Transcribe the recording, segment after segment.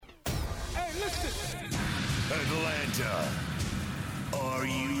Atlanta, are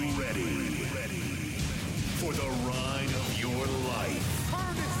you ready? For the ride of your life.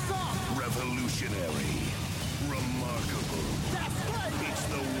 Turn this up. Revolutionary. Remarkable. That's right. It's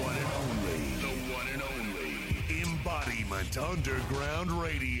the one and only. Embodiment Underground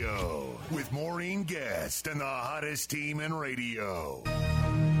Radio. With Maureen Guest and the hottest team in radio.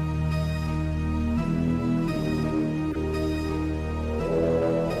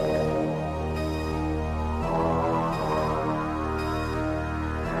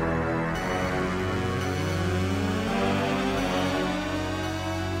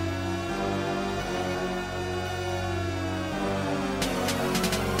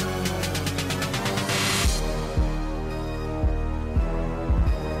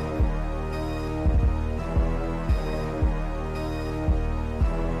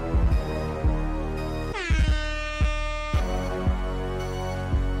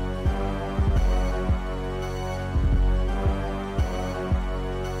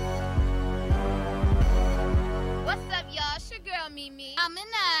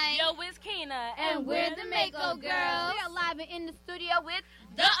 And we're the MAKO girls. We're live and in the studio with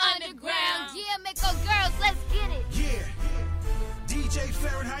the Underground. Yeah, MAKO girls, let's get it. Yeah. DJ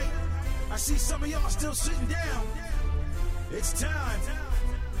Fahrenheit, I see some of y'all still sitting down. It's time.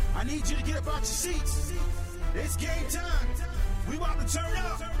 I need you to get up out your seats. It's game time. We about to turn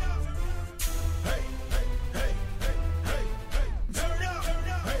up. Hey, hey, hey, hey, hey, hey. Turn up. Hey,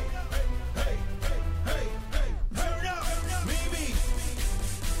 hey, hey, hey, hey, hey. Turn up. Mimi,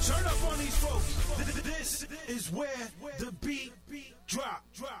 turn up on these folks. This is where the beat drop.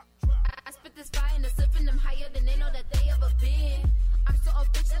 I spit this fire and the sipping them higher than they know that they ever been. I'm so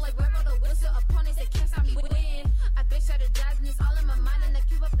official like wherever the whistle. Opponents they can't stop me win. I bitch out of jazz and it's all in my mind and I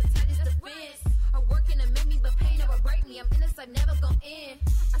keep up the tightest defense. I work and it make me but pain never break me. I'm in this life never gon' end.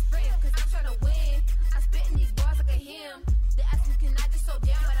 I spray it cause I'm trying to win. I spit in these bars like a hymn. They ask me can I just slow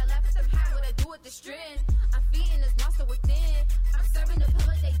down but I laugh at them high what I do with the strength. I'm feeding this monster within. I'm serving the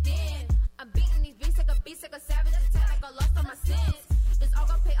public they den. I'm beating these beats like a savage attack like I lost all my sense. It's all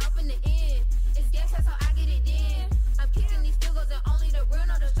gonna pay off in the end. It's gas, that's how I get it in. I'm kicking these field goals and only the real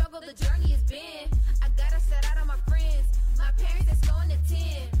know the struggle the journey has been. I gotta set out on my friends. My parents that's going to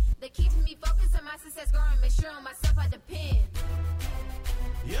 10. They keeping me focused on my success growing. Make sure on myself I depend.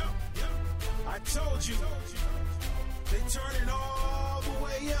 Yep, I told you. They turning all the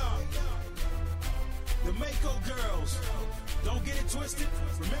way up. The MAKO girls. Don't get it twisted.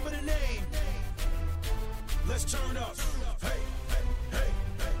 Remember the name. Let's turn up. Hey, hey, hey,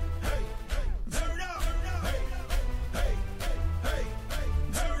 hey, hey, hey. Turn up. Hey, hey, hey, hey, hey.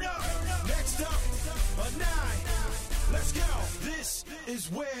 Turn up. Next up, a 9. Let's go. This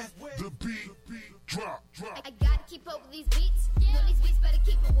is where the beat drop. I gotta keep up with these beats. You know these beats better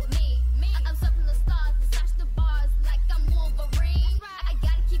keep up with me. I'm something the stars and slash the bars like I'm Wolverine. I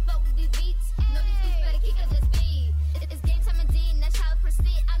gotta keep up with these beats. You know these beats better keep up the speed. It's game time indeed, and that's how I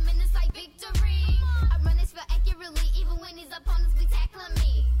proceed. I'm in this like victory. I run this feel accurately, even when these opponents be tackling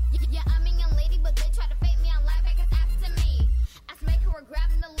me. Yeah, I'm a young lady, but they try to fake me on live back after me. I make her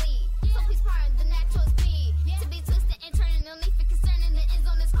grabbing the lead. So please pardon the natural speed. To be twisted and turning, no need for concerning. The end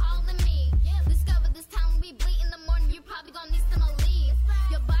zone is calling me. Discover this time when we bleed in the morning. You probably gonna need some leave.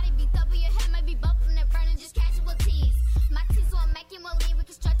 Your body be double, your head might be bumping and burning, just casualties. My team, so I'm making one lead.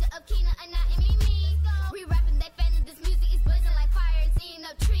 Reconstructed of Kina and not in me. We rapping, they fanning. This music is blazing like fire. It's eating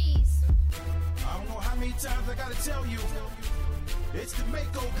up trees. I don't know how many times I gotta tell you. It's the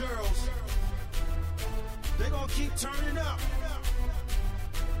MAKO girls. They gonna keep turning up.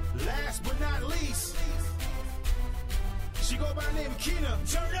 Last but not least, she go by the name of Kina.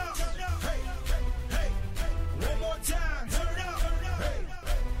 Turn up. Hey, hey, hey, hey. One more time. Turn up. Hey,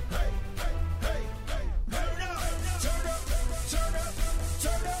 hey, hey, hey, hey. Turn up. Turn up. Turn up.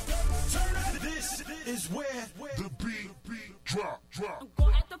 Turn up. Turn up. This is where the beat drop. I'm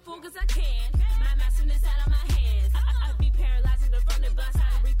going at the full cause I can. My master is out of my hands. I be paralyzing the front and bust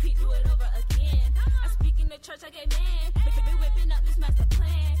out and repeat, do it over again. I speak in the church like a man. Be whipping up this master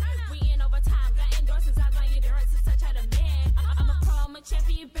plan. We in overtime, got endorsements, I my endurance is such a demand. I'm a pro, I'm a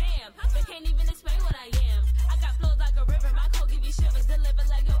champion, bam. They can't even explain what I am. I got flows like a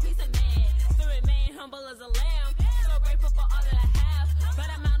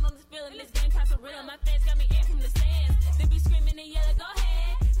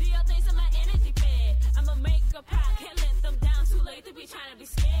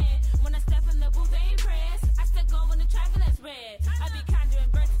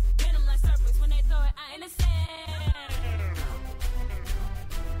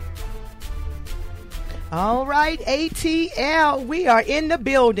All right, ATL, we are in the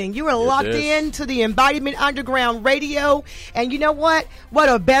building. You are locked in to the Embodiment Underground Radio. And you know what? What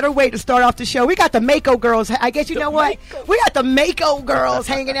a better way to start off the show. We got the MAKO girls. I guess you know what? We got the MAKO girls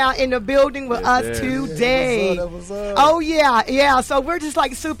hanging out in the building with us today. What's up? Oh, yeah. So we're just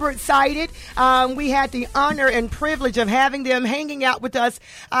like super excited. We had the honor and privilege of having them hanging out with us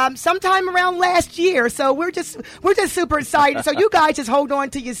sometime around last year. So we're just super excited. So you guys just hold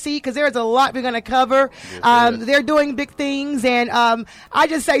on to your seat because there's a lot we're going to cover. They're doing big things, and I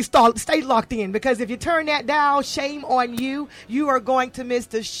just say stay locked in, because if you turn that down, shame on you. You are going to miss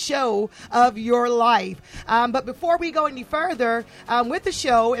the show of your life. But before we go any further with the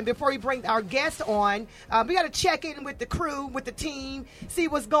show, and before we bring our guests on, we got to check in with the crew, with the team, see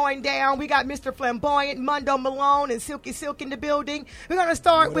what's going down. We got Mr. Flamboyant, Mondo Malone, and Silky Silk in the building. We're going to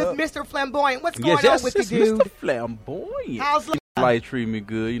start with Mr. Flamboyant. What's going on with you, dude? Mr. Flamboyant. How's life treating me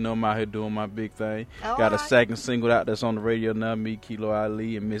good? You know, I'm out here doing my big thing. Got a second single out that's on the radio now, me, Kilo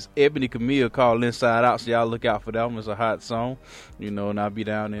Ali, and Miss Ebony Camille called Inside Out, so y'all look out for that one. It's a hot song, you know, and I'll be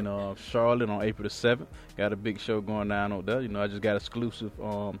down in Charlotte on April the 7th. Got a big show going down over there. You know, I just got exclusive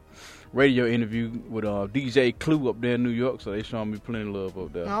radio interview with DJ Clue up there in New York, so they showing me plenty of love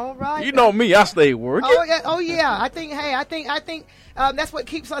up there. All right. You know me, I stay working. Oh yeah. I think that's what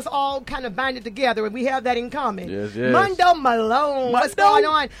keeps us all kind of binded together, and we have that in common. Yes. Mondo Malone. What's going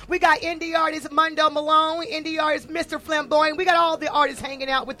on? We got indie artist Mondo Malone, indie artist Mr. Flamboyant. We got all the artists hanging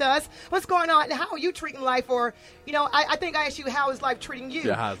out with us. What's going on? How are you treating life? Or, you know, I think I asked you, how is life treating you?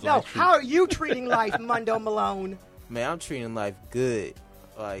 Yeah, how are you treating life, Mondo Malone? Man, I'm treating life good.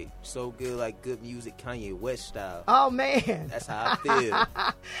 Like, so good, like good music, Kanye West style. Oh, man. That's how I feel.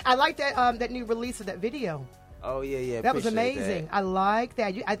 I like that new release of that video. Oh, yeah. That was amazing. I like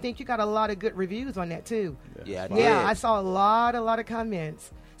that. I think you got a lot of good reviews on that, too. Yeah, I did. Yeah, I saw a lot of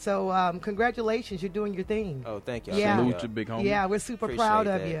comments. So, congratulations. You're doing your thing. Oh, thank you. Yeah. Salute you, big homie. Yeah, we're super proud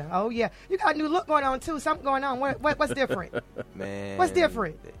of you. Oh, yeah. You got a new look going on, too. Something going on. What's different? Man. What's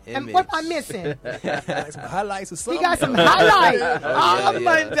different? And what am I missing? Some highlights or something. You got some highlights.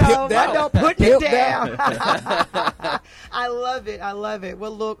 Mondo putting it down. I love it.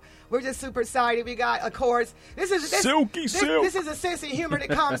 Well, look, we're just super excited. We got, of course, this is a sense of humor that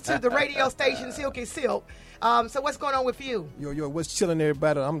comes to the radio station, Silky Silk. So what's going on with you? Yo, what's chilling,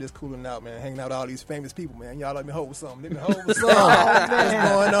 everybody? I'm just cooling out, man. Hanging out with all these famous people, man. Y'all let me hold something. What's going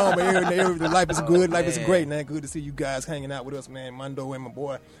on, man? Life is good. Life is great, man. Good to see you guys hanging out with us, man. Mondo and my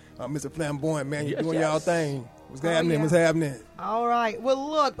boy, Mr. Flamboyant, man. You're doing y'all thing. What's happening? Yeah. What's happening? All right.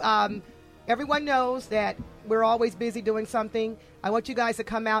 Well, look, everyone knows that we're always busy doing something. I want you guys to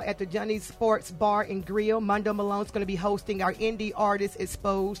come out at the Johnny's Sports Bar and Grill. Mondo Malone's going to be hosting our Indie Artist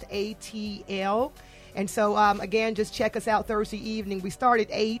Exposed, ATL. And so, again, just check us out Thursday evening. We start at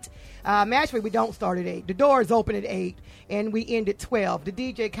 8. Actually, we don't start at 8. The door is open at 8, and we end at 12. The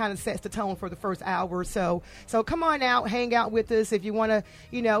DJ kind of sets the tone for the first hour or so. So come on out, hang out with us if you want to,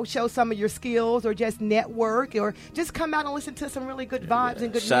 you know, show some of your skills or just network or just come out and listen to some really good vibes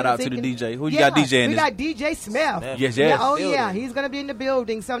and good music. Shout out to the DJ. Who you got DJing? We got DJ Smith. Yes. Yeah, he's going to be in the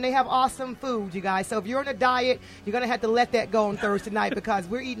building. So they have awesome food, you guys. So if you're on a diet, you're going to have to let that go on Thursday night because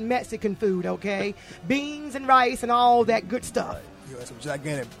we're eating Mexican food, okay? Beans and rice and all that good stuff. Some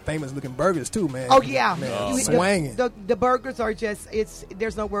gigantic, famous-looking burgers too, man. Oh yeah, man. Swanging. The burgers are just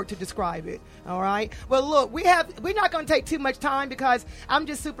there's no word to describe it. All right. Well, look, we're not going to take too much time because I'm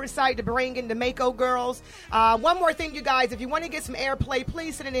just super excited to bring in the MAKO girls. One more thing, you guys, if you want to get some airplay,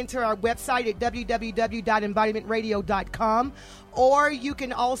 please send it into our website at www.embodimentradio.com. Or you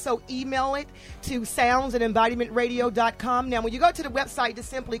can also email it to sounds@embodimentradio.com. Now, when you go to the website, just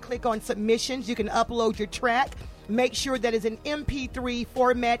simply click on submissions. You can upload your track. Make sure that it's an MP3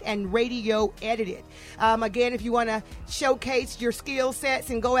 format and radio edited. Again, if you want to showcase your skill sets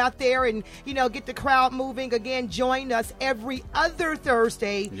and go out there and, you know, get the crowd moving, again, join us every other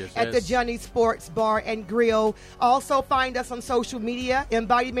Thursday at the Johnny's Sports Bar and Grill. Also find us on social media,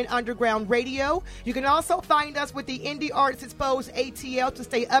 Embodiment Underground Radio. You can also find us with the Indie Artists Exposed ATL to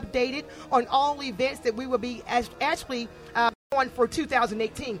stay updated on all events that we will be actually on for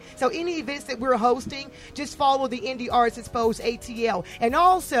 2018. So any events that we're hosting, just follow the Indie Artists Exposed ATL. And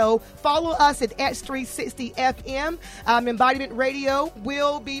also follow us at X360 FM. Embodiment Radio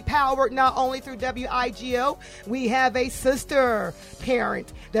will be powered not only through WIGO. We have a sister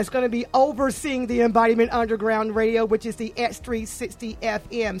parent that's going to be overseeing the Embodiment Underground Radio, which is the X360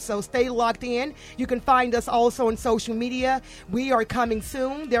 FM. So stay locked in. You can find us also on social media. We are coming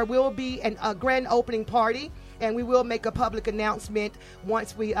soon. There will be a grand opening party and we will make a public announcement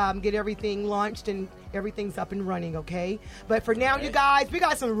once we get everything launched and everything's up and running, okay? But for now, you guys, we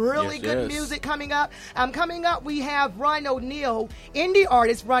got some really good music coming up. Coming up, we have Ron O'Neal, indie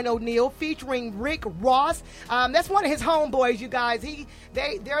artist Ron O'Neal, featuring Rick Ross. That's one of his homeboys, you guys.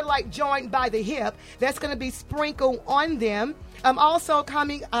 They're like joined by the hip. That's going to be sprinkled on them. Also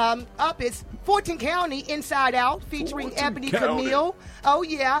coming up is Fulton County Inside Out, featuring Ebony Camille. Oh,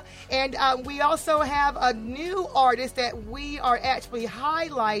 yeah. And we also have a new artist that we are actually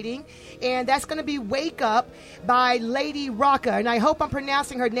highlighting, and that's going to be Wake Up by Lady Rocka. And I hope I'm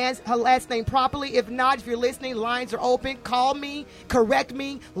pronouncing her last name properly. If not, if you're listening, lines are open. Call me, correct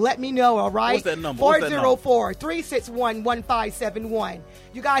me, let me know, all right? What's that number? 404-361-1571.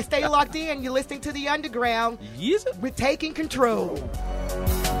 You guys stay locked in. You're listening to The Underground. Yes. We're taking control.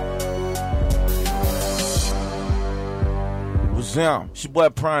 What's up? It's your boy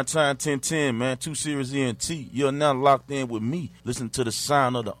Primetime 1010, man. 2 Series ENT. You're now locked in with me. Listen to the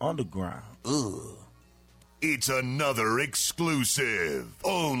sound of the underground. Ugh. It's another exclusive,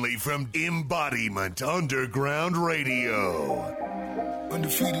 only from Embodiment Underground Radio.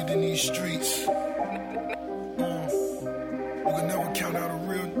 Undefeated in these streets. You can never count out a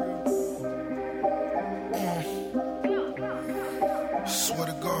real. Swear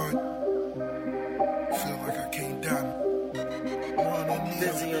to God, feel like I can't die.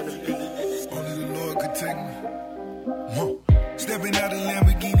 Only the Lord could take me. Stepping out of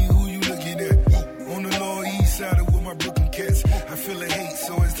Lamborghini, who you looking at? On the Lower East Side with my Brooklyn cats. I feel the hate,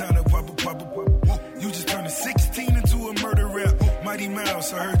 so it's time to pop. You just turned a 16 into a murder rap. Mighty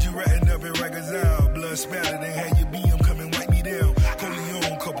Mouse, I heard you ratting up in Rikers Isle. Blood spattered, they had your BM come and wipe me down.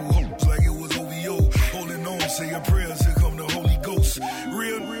 Corleone, couple hopes like it was OVO. Holding on, say a prayer, here come the Holy Ghost.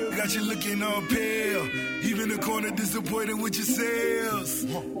 Real, got you looking all pale. Even the corner disappointed with your sales.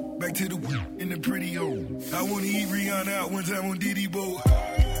 Back to the in the pretty old. I wanna eat Rihanna out one time on Diddy boat.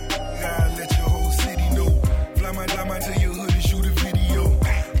 God, let your whole city know. Fly my to your hood and shoot a video.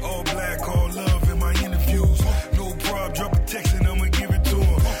 All black, all love in my interviews. No prob, drop a text and I'ma give it to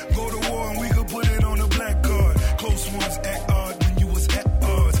him. Go to war and we could put it on a black card. Close ones at odd when you was at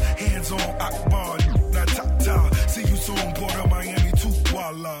odds. Hands on Akbar, not top. See you soon, Port of Miami to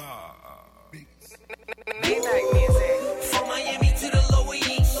voila. Midnight music. From Miami to the Lower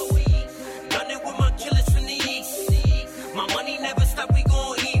East. Done it with my killers from the East. My money never stop, we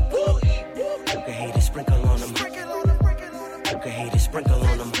gon' eat. You can hate it, sprinkle on them. You can hate it, sprinkle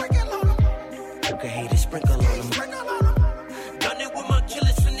on them. You can hate it, sprinkle on them. Done it with my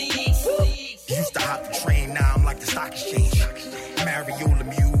killers from the East. Used to hop the train, now I'm like the stock exchange. Mariola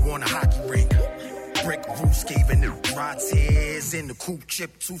Mew on a hockey rink. Brick roofs gave in the dry tears. In the coupe,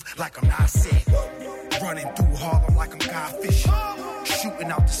 chip tooth like I'm not sick. Running through Harlem like I'm Guy Fisher.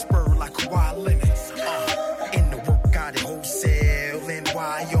 Shooting out the spur like Kawhi Leonard. In the work, got it wholesale.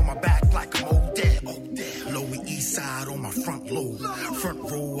 NY on my back like I'm Odell. Lower East Side on my front load. Front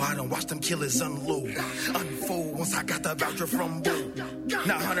row, I done watch them killers unload. Unfold once I got the voucher from Bo.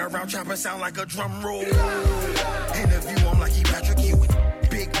 Now 100 round chopper sound like a drum roll. Interview him like he Patrick Ewing.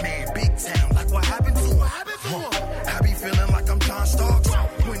 Big man, big town, like what happened to him? I be feeling like I'm John Starks.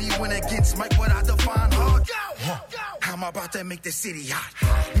 When he went against Mike, what I define hard. How am I about to make the city hot?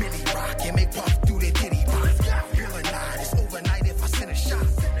 Millie rock and make puff through the titty box. Feeling night, it's overnight if I send a shot.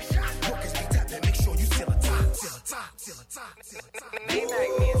 Workers be tapping, make sure you still a top.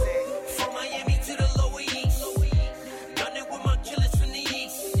 Midnight music. From Miami to the Lower East. Done it with my killers from the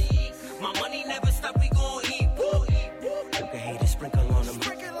East. My money never stop, we gon' eat. You can hate it, sprinkle on them. You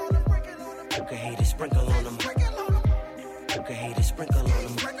can hate it, sprinkle on them. You can hate it, sprinkle on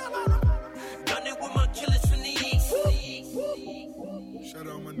them. Done it with my killers from the East. Shout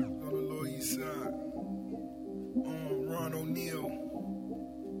out my nigga on the Lower East Side. Ron O'Neal.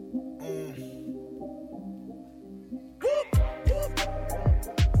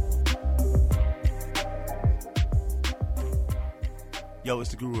 Yo,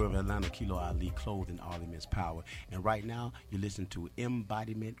 it's the guru of Atlanta, Kilo Ali, clothed in all immense power. And right now, you listen to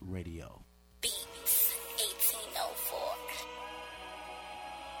Embodiment Radio. Beats 1804.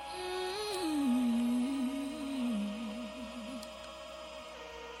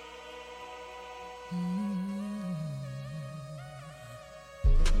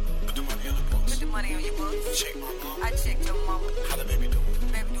 Put the money on the books. Put the money on your books. Check my mom. I checked your mama. How the baby doing?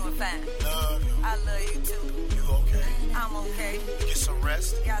 Baby doing fine. Love you. I love you too. You okay? I'm okay. Get some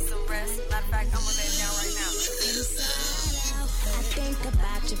rest. Got some rest. Matter of fact, I'm gonna lay it down right now. Inside out, I think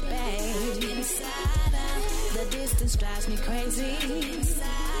about you, babe. Inside out, the distance drives me crazy.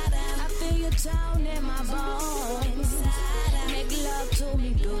 Inside out, I feel your tone in my bones. Inside out, make love to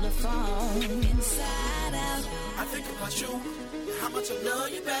me through the phone. Inside out, I think about you, how much I love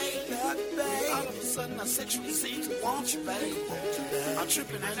you, babe. All of a sudden I sexually seem to want you, babe. I'm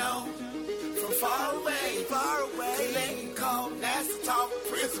tripping, I know, from far away. Feeling cold, nasty talk,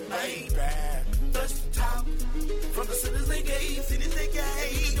 prison, babe. Thirsty talk, from the sinners they gave.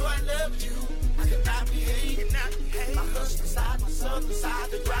 Even though I love you, I cannot behave. My hustle side, my southern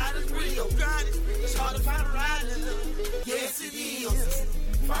side, the grind is real. It's hard to find a rider. Yes, it is.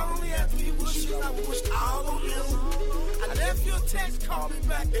 If I only had 3 wishes, I would wish all on you. I left your text, call me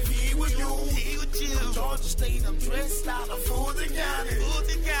back. If he was you, from Georgia State, I'm dressed out of Fulton County.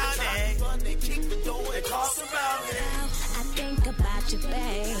 Fun, they kick the door and talk about it. I think about you,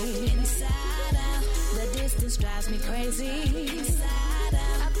 babe. Inside out, the distance drives me crazy. Inside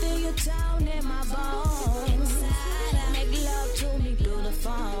out, I feel your tone in my bones. Inside out, make love to me through the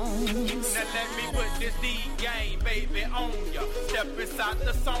phone. Now let me put this D-game, baby, on ya. Step inside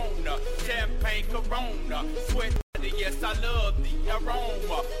the sauna, champagne Corona, sweat. Yes, I love the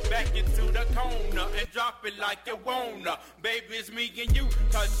aroma. Back into the corner and drop it like you wanna. Baby, it's me and you,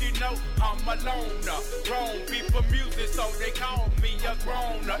 cause you know I'm a loner. Grown people music, so they call me a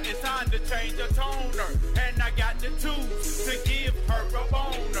groaner. It's time to change the toner, and I got the tools to give her a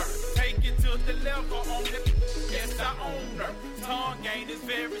boner. Take it to the level on the, yes, I own her. Tongue game is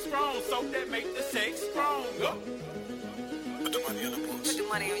very strong, so that make the sex stronger. Put the money on the books. Put the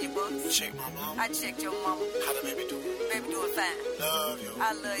money on your books. Check my mama. I checked your mama. How the baby do? Baby do it fine. Love you.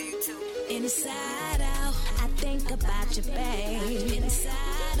 I love you too. Inside out, I think about you, babe.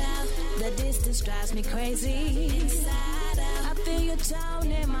 Inside out, the distance drives me crazy. Inside out, I feel your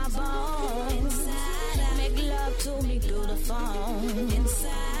tone in my bones. Inside out, make love to me through the phone.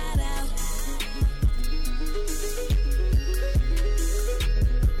 Inside out.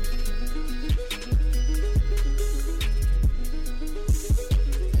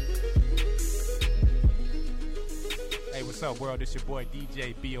 What's up, world? It's your boy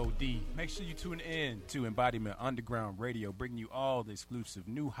DJ BOD. Make sure you tune in to Embodiment Underground Radio, bringing you all the exclusive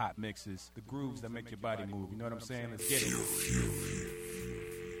new hot mixes, the grooves that make your body move. You know what I'm saying? Let's get it.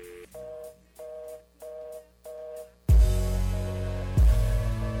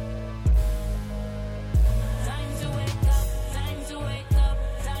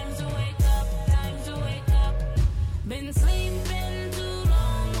 Been sleeping too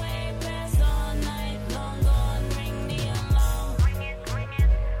long, way past all night long, gone ring the alarm. Ring it, ring it,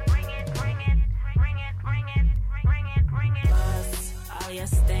 ring it, ring it, ring it, ring it, ring it, ring it. Buzz, all you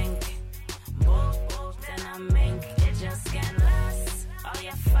stink, bolt, and I mink, it just can't last.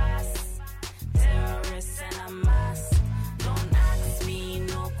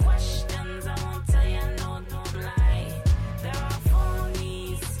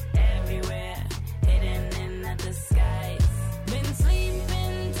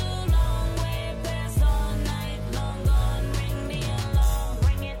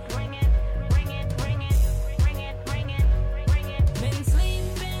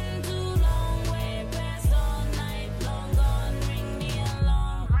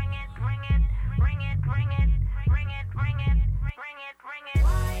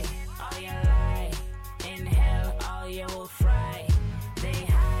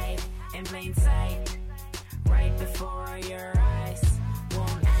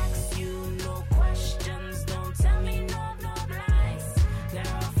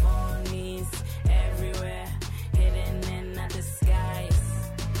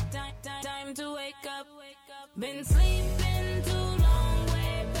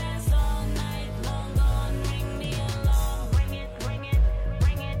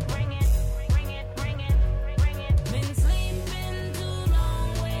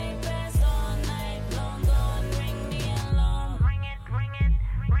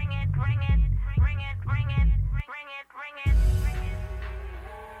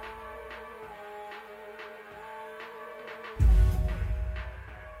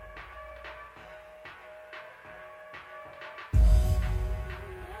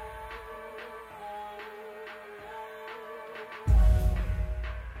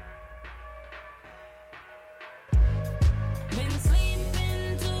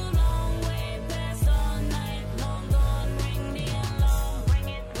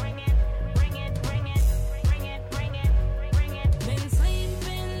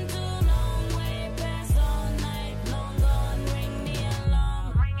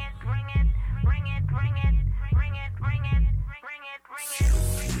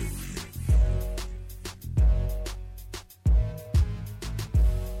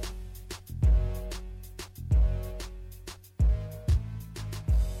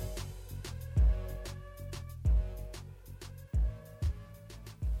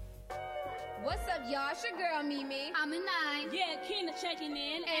 What's up, y'all? It's your girl, Mimi. I'm a 9. Yeah, Keena checking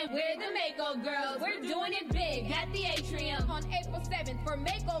in. And we're the MAKO Girls. We're doing it big at the Atrium on April 7th for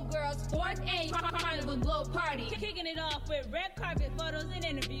MAKO Girls' 4th annual Carnival Glow Party. Kicking it off with red carpet photos and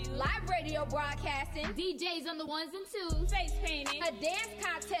interviews. Live radio broadcasting. DJs on the 1s and 2s. Face painting. A dance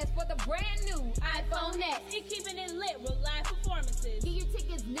contest for the brand new iPhone X. And keeping it lit with live performances. Get your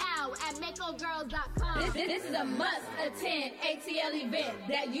tickets now at MAKOGirls.com. This is a must-attend ATL event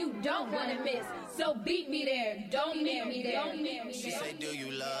that you don't want to miss. So beat me there. Don't meet me there. Don't meet me there. She say, do you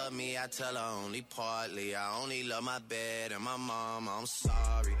love me? I tell her only partly. I only love my bed and my mom. I'm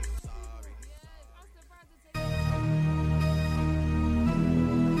sorry.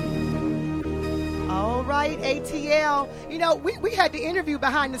 All right, ATL. You know, we had the interview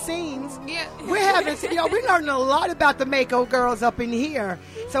behind the scenes. Yeah. We're having, we're learning a lot about the MAKO Girls up in here.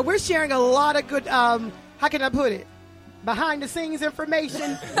 So we're sharing a lot of good, how can I put it? Behind the scenes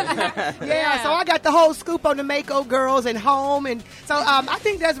information. Yeah, so I got the whole scoop on the MAKO Girls and home, and so I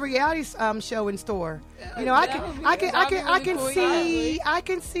think there's a reality show in store. You know, I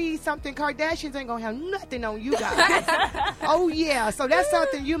can see something. Kardashians ain't gonna have nothing on you guys. Oh yeah, so that's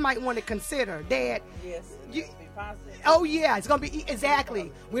something you might want to consider, Dad. Yes. Oh yeah, it's gonna be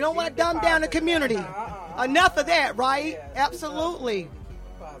exactly. We don't want to dumb down the community. Enough of that, right? Absolutely.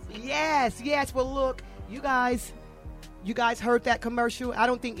 Yes. Well, look, you guys heard that commercial. I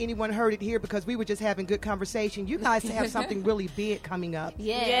don't think anyone heard it here because we were just having good conversation. You guys have something really big coming up.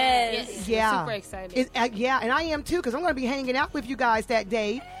 Yes. Yeah. Super excited. Yeah, and I am too because I'm going to be hanging out with you guys that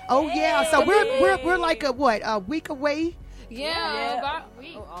day. Oh yeah. So we're like a week away. Yeah. About a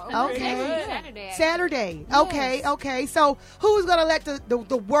week. Okay. Saturday. Yes. Okay. So who's going to let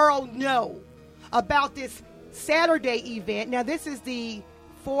the world know about this Saturday event? Now this is the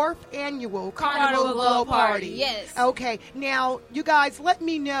 4th annual Carnival Glow Party. Yes. Okay. Now, you guys, let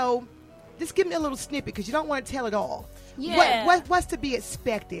me know. Just give me a little snippet because you don't want to tell it all. Yeah. What's to be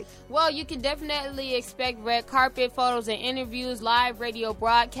expected? Well, you can definitely expect red carpet photos and interviews, live radio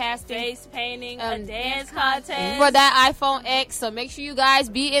broadcasting, face painting, a dance contest for that iPhone X. So make sure you guys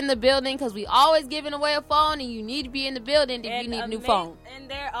be in the building because we always giving away a phone, and you need to be in the building if you need a new phone. And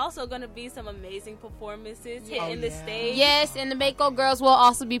there are also going to be some amazing performances hitting the stage. Yes, and the MAKO Girls will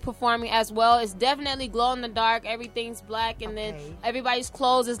also be performing as well. It's definitely glow in the dark. Everything's black, and then everybody's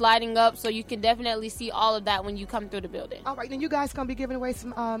clothes is lighting up, so you can definitely see all of that when you come through the building. All right, then you guys gonna be giving away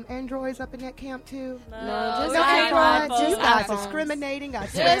some Androids up in that camp too? No, just iPhones. You guys are discriminating.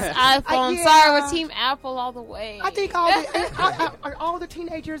 Just iPhone. Sorry, we're Team Apple all the way. I think are all the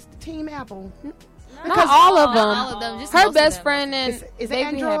teenagers Team Apple? Not all of them. Just her best friend and is they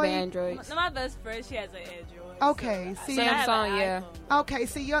Android? have Androids. My best friend, she has an Android. Okay, see, Samsung, yeah. Okay,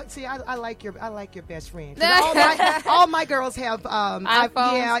 see, I like your best friend. All my girls have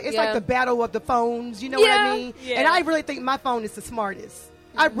iPhones. It's like the battle of the phones. You know what I mean? Yeah. And I really think my phone is the smartest.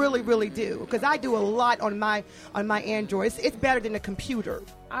 I really, really do because I do a lot on my Android. It's better than a computer.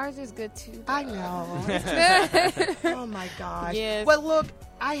 Ours is good too. Though. I know. Oh my gosh. Yes. Well, look,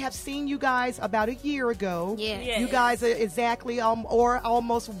 I have seen you guys about a year ago. Yes. You guys are exactly or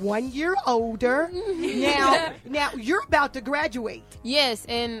almost 1 year older. Now you're about to graduate. Yes,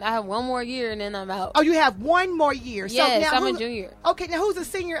 and I have one more year and then I'm out. Oh, you have one more year. Yes, so now I'm a junior. Okay, now who's a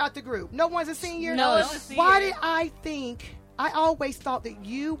senior out the group? No one's a senior? No. Why did I think... I always thought that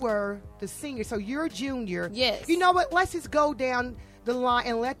you were the senior, so you're a junior. Yes. You know what? Let's just go down the line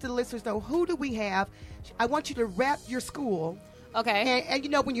and let the listeners know who do we have. I want you to rap your school. Okay. And you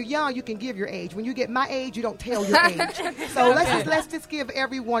know, when you're young, you can give your age. When you get my age, you don't tell your age. So let's just give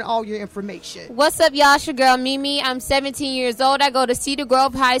everyone all your information. What's up, y'all? It's your girl, Mimi. I'm 17 years old. I go to Cedar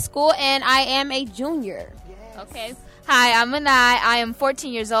Grove High School, and I am a junior. Yes. Okay. Hi, I'm Anai. I am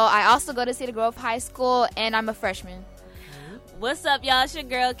 14 years old. I also go to Cedar Grove High School, and I'm a freshman. What's up, y'all? It's your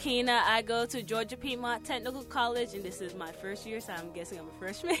girl, Keena. I go to Georgia Piedmont Technical College, and this is my first year, so I'm guessing I'm a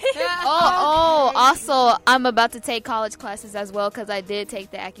freshman. Also, I'm about to take college classes as well because I did take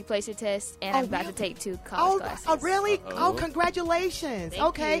the acupuncture test, and I'm about to take 2 college classes. Oh, really? Oh, congratulations. Thank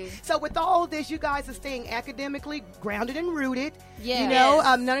okay. you. So with all of this, you guys are staying academically grounded and rooted. Yeah. You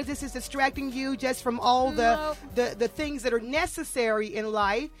know, none of this is distracting you just from all the things that are necessary in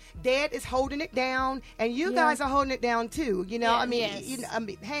life. Dad is holding it down, and you guys are holding it down, too. You know,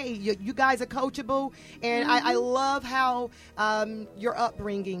 hey, you guys are coachable, and I love how your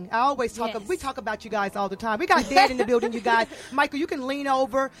upbringing. I always we talk about you guys all the time. We got Dad in the building, you guys. Michael, you can lean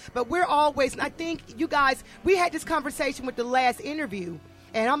over, but we're always, and I think you guys, we had this conversation with the last interview,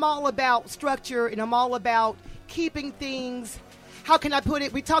 and I'm all about structure, and I'm all about keeping things how can I put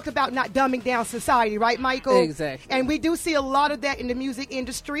it? We talked about not dumbing down society, right, Michael? Exactly. And we do see a lot of that in the music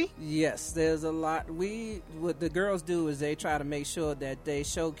industry. Yes, there's a lot. What the girls do is they try to make sure that they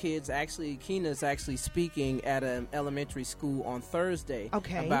show kids. Actually, Keena's actually speaking at an elementary school on Thursday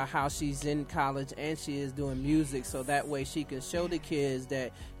about how she's in college and she is doing music, so that way she can show the kids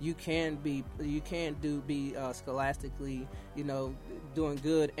that you can be scholastically, doing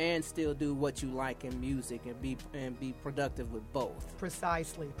good and still do what you like in music and be productive with both.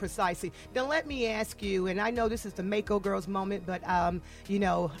 Precisely. Now let me ask you, and I know this is the MAKO girls moment, but I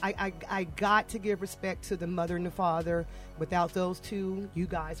got to give respect to the mother and the father. Without those two, you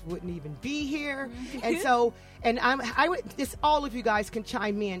guys wouldn't even be here. And so, I would. This all of you guys can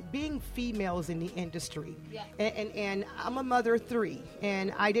chime in. Being females in the industry, and I'm a mother of 3,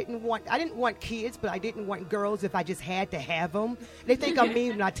 and I didn't want kids, but I didn't want girls if I just had to have them. They think I'm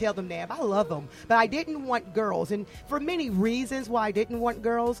mean when I tell them that. I love them, but I didn't want girls, and for many reasons why I didn't want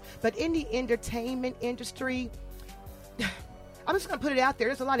girls. But in the entertainment industry, I'm just going to put it out there.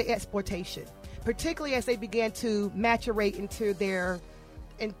 There's a lot of exploitation, particularly as they began to maturate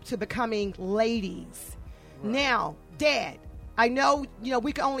into becoming ladies. Right. Now, Dad, I know,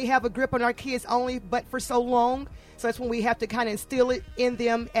 we can only have a grip on our kids but for so long. So that's when we have to kind of instill it in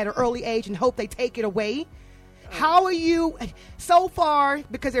them at an early age and hope they take it away. How are you so far,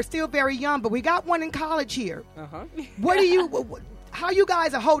 because they're still very young, but we got one in college here. How you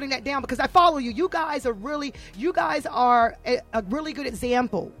guys are holding that down? Because I follow you. You guys are a really good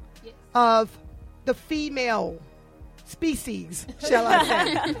example of the female species, shall I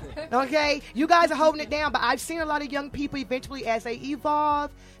say. Okay? You guys are holding it down, but I've seen a lot of young people eventually as they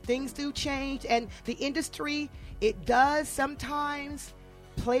evolve, things do change, and the industry, it does sometimes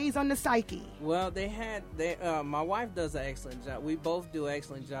plays on the psyche. Well, my wife does an excellent job. We both do an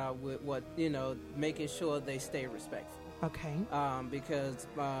excellent job with making sure they stay respectful. Okay. Because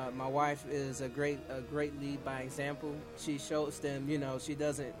my wife is a great lead by example. She shows them, she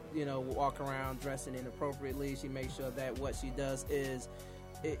doesn't, walk around dressing inappropriately. She makes sure that what she does is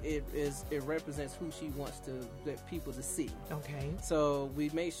it represents who she wants people to see. Okay. So we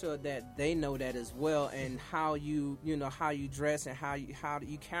make sure that they know that as well, and how you dress and how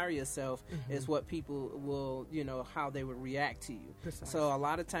you carry yourself is what people will, how they would react to you. Precisely. So a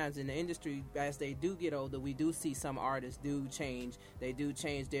lot of times in the industry, as they do get older, we do see some artists do change. They do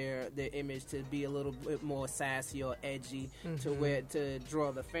change their image to be a little bit more sassy or edgy to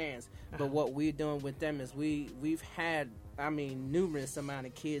draw the fans. But what we're doing with them is we've had numerous amount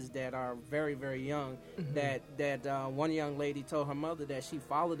of kids that are very, very young. That one young lady told her mother that she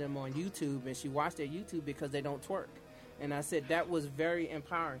followed them on YouTube and she watched their YouTube because they don't twerk. And I said that was very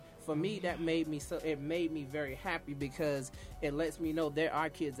empowering. For me, that made me very happy, because it lets me know there are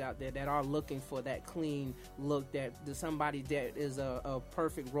kids out there that are looking for that clean look, that somebody that is a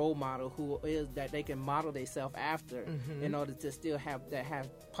perfect role model that they can model themselves after in order to still have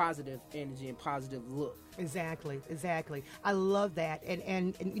positive energy and positive look. Exactly. I love that.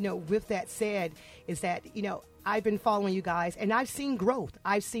 And with that said, is that, I've been following you guys, and I've seen growth.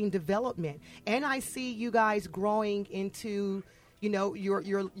 I've seen development, and I see you guys growing into,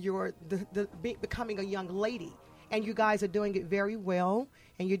 you're becoming a young lady, and you guys are doing it very well,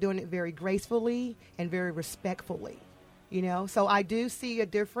 and you're doing it very gracefully and very respectfully, So I do see a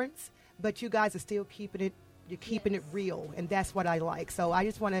difference, but you guys are still keeping it. You're keeping it real, and that's what I like. So I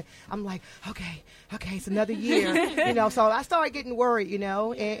just want to, I'm like, okay, it's another year, So I started getting worried,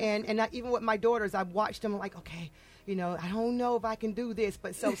 and even with my daughters, I watched them like, okay, I don't know if I can do this,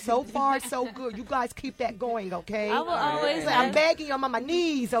 but so far, so good. You guys keep that going, okay? I will always I'm begging you, I'm on my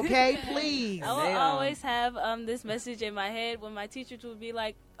knees, okay? Please. I will always have this message in my head when my teachers would be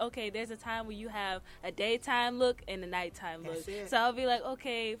like, okay, there's a time where you have a daytime look and a nighttime look. So I'll be like,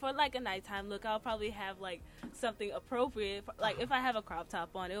 okay, for like a nighttime look, I'll probably have like something appropriate. Like if I have a crop top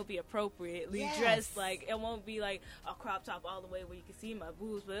on, it'll be appropriately dressed. Like it won't be like a crop top all the way where you can see my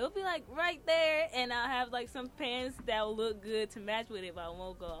boobs, but it'll be like right there, and I'll have like some pants that will look good to match with it, but I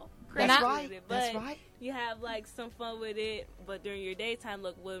won't go crazy with it. But That's right. You have like some fun with it, but during your daytime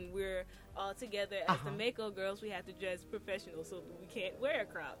look, when we're all together as the MAKO girls, we have to dress professional, so we can't wear a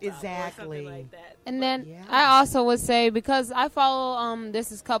crop top or something like that. And then I also would say, because I follow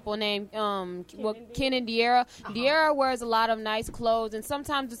this is couple named Ken and De'Ara. De'Ara wears a lot of nice clothes, and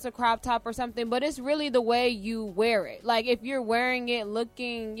sometimes it's a crop top or something, but it's really the way you wear it. Like if you're wearing it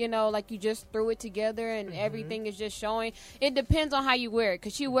looking, like you just threw it together and everything is just showing, it depends on how you wear it,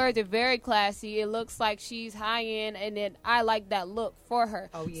 because she wears it very classy. It looks like she's high end, and then I like that look for her.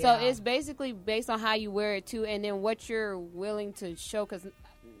 So it's basically based on how you wear it too, and then what you're willing to show, because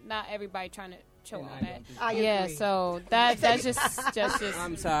not everybody trying to show on I that. I Yeah, agree. so that's just.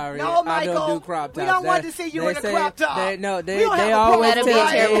 I'm sorry. No, I don't Michael, do crop tops. we don't want to see you in a say- crop top. They, no, We they, don't they have a always That'll be a tell-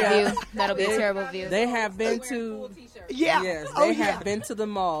 terrible they- view. That'll be a they- terrible view. They have been to. Yeah. Yes, Oh, they yeah. have been to the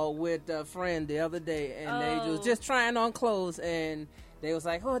mall with a friend the other day, and they was just trying on clothes, and they was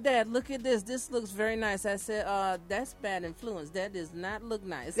like, "Oh, Dad, look at this. This looks very nice." I said, "That's bad influence. That does not look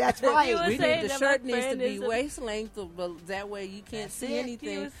nice." That's right. He was We saying need the that shirt my needs to friend be is a- waist length, but that way you can't see He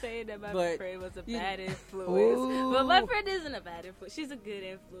anything. was saying that my but friend was a you- bad influence. Ooh. But my friend isn't a bad influence. She's a good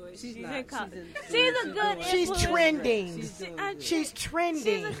influence. She's She's not. in college. She's She's a doing good great. She's influence. trending. She's doing good. She's trending.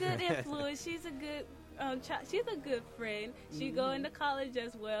 She's a good influence. She's a good she's a good friend. She go into college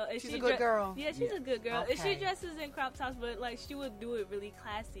as well. And She's she a good girl. Yeah, she's a good girl. And Okay. she dresses in crop tops, but like she would do it really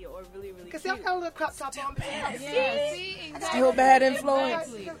classy or really Because cute. they got a little crop top on. Yeah, see, exactly. Still bad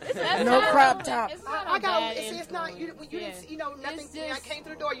influence. Exactly. No crop top. It's not I a got. bad It's not. You influence. didn't see, nothing. It's I just- came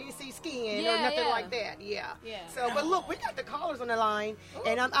through the door. You didn't see skin or Yeah, nothing yeah. like that. Yeah. Yeah. So, but look, we got the callers on the line,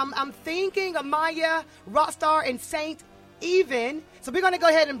 and I'm thinking Amaya, Rockstar, and Saint even. So we're gonna go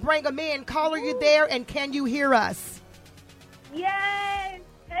ahead and bring them in. Caller, you there? And can you hear us? Yes.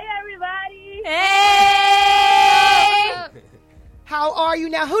 Hey, everybody. Hey! How are you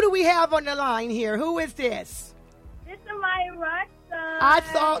now? Who do we have on the line here? Who is this? This is my Rockstar. I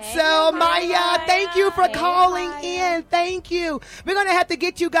thought so, Maya. Thank you for calling in. Thank you. We're going to have to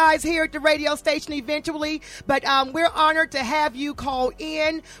get you guys here at the radio station eventually, but we're honored to have you call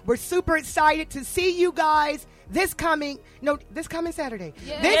in. We're super excited to see you guys this coming Saturday.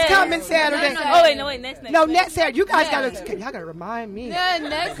 Yeah. This coming Saturday. No, wait, next. No, next Saturday. You guys Yeah. y'all gotta remind me. Yeah,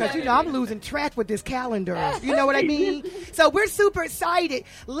 next Because I'm losing track with this calendar. You know what I mean? So we're super excited.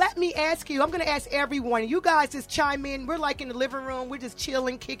 Let me ask you, I'm gonna ask everyone, you guys just chime in. We're like in the living room, we're just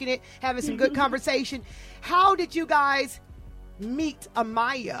chilling, kicking it, having some good conversation. How did you guys meet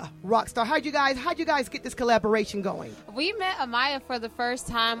Amaya, Rockstar? How'd you guys get this collaboration going? We met Amaya for the first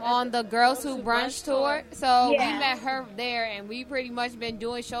time on the Girls Who Brunch tour. So we Yeah. met her there, and we pretty much been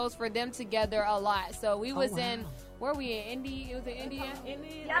doing shows for them together a lot. So we was in, where we in? Indy? It was in India?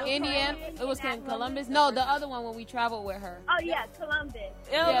 Indiana? It was in Columbus? No, the other one when we traveled with her. Oh, yeah, Columbus.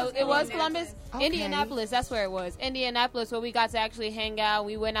 Yeah, it was Columbus. Okay. Indianapolis, that's where it was. Indianapolis, where we got to actually hang out.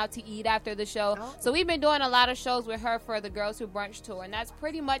 We went out to eat after the show. So we've been doing a lot of shows with her for the Girls Who Brunch tour, and that's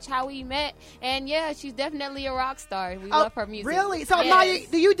pretty much how we met. And yeah, she's definitely a rock star. We love her music. Really? So Yes.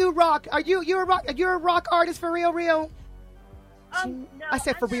 Amaya, do you do rock? You're a rock artist for real? No, I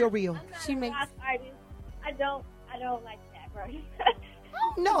said for I'm real. not a rock artist. I don't like that, right?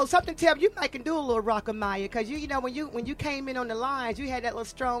 No, something tell you I can do a little rock Amaya, because you know when you came in on the lines, you had that little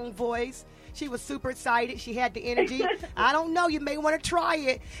strong voice. She was super excited. She had the energy. I don't know. You may want to try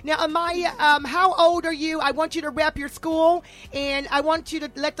it. Now, Amaya, how old are you? I want you to rep your school, and I want you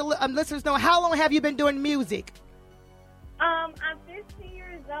to let the listeners know, how long have you been doing music? I'm 15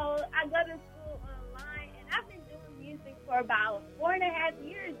 years old. I go to school online, and I've been doing music for about 4.5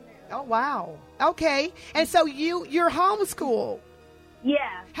 years now. Oh, wow. Okay. And so you're homeschooled.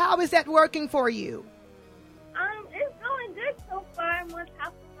 Yeah. How is that working for you? It's going good so far. I'm on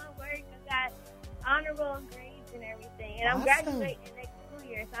top of my work. I got honorable grades and everything, and I'm Awesome. graduating next school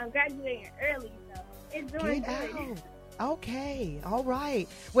year, so I'm graduating early. So it's doing Get good. out. Okay, all right.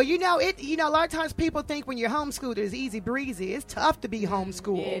 Well, a lot of times people think when you're homeschooled it's easy breezy. It's tough to be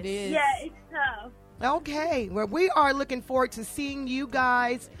homeschooled. It is. Yeah, it's tough. Okay, well, we are looking forward to seeing you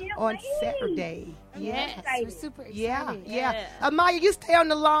guys on Saturday. Yes, we're super excited. Yeah. Amaya, you stay on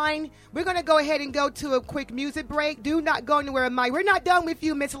the line. We're going to go ahead and go to a quick music break. Do not go anywhere, Amaya. We're not done with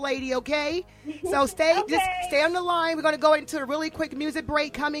you, Miss Lady, okay? So just stay on the line. We're going to go into a really quick music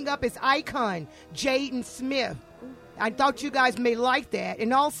break. Coming up is Icon, Jaden Smith. I thought you guys may like that.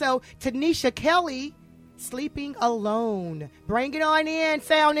 And also, Tanisha Kelly, Sleeping Alone. Bring it on in,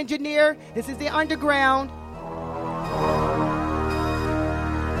 sound engineer. This is the Underground.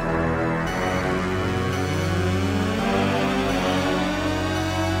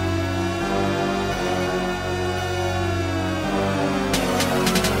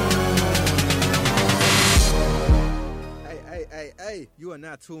 Hey, you are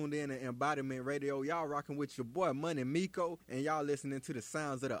now tuned in to Embodiment Radio. Y'all rocking with your boy Money MAKO, and y'all listening to the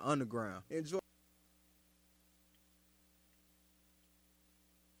sounds of the underground. Enjoy.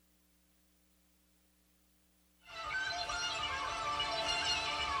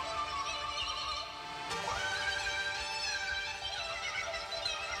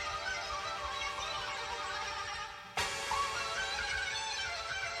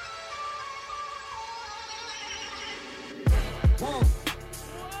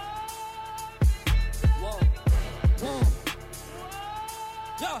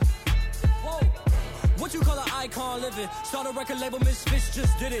 icon living. Start a record label, Misfits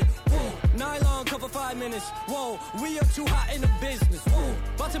just did it. Whoa, nylon cover 5 minutes. Whoa, we up too hot in the business. Whoa,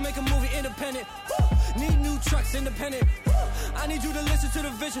 about to make a movie independent. Whoa, need new trucks independent. Whoa, I need you to listen to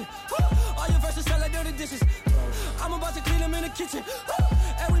the vision. Whoa, all your verses sound like dirty dishes. I'm about to clean them in the kitchen.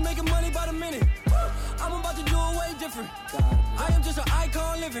 And we making money by the minute. I'm about to do it way different. I am just an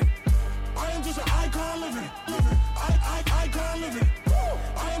icon living. I am just an icon living. Icon living.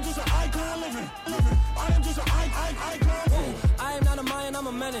 I am just an icon living. I am just an icon. I am not a Mayan, I'm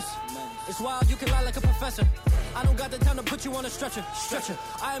a menace. It's wild, you can lie like a professor. I don't got the time to put you on a stretcher.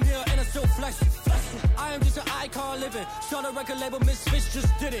 I am here and I'm still flexing. I am just an icon living. Start a record label, Misfits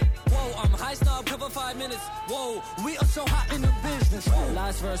just did it. Whoa, I'm high snob, cover 5 minutes. Whoa, we are so hot in the business.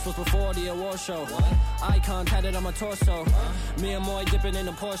 Last verse was before the award show. Icon tatted on my torso. Me and Moy dipping in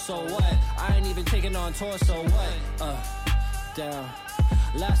the Porso. What? I ain't even taking on torso. What? Down.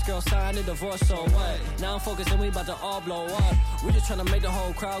 Last girl signed a divorce, so what? Now I'm focused and we about to all blow up. We just tryna make the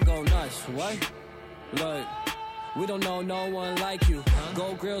whole crowd go nuts. What? Look, we don't know no one like you.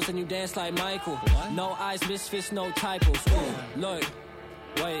 Gold grills and you dance like Michael. No eyes, Misfits, no typos. Ooh, look,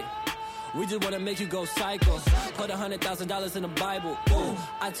 wait. We just wanna make you go psycho. Put $100,000 in the Bible. Ooh,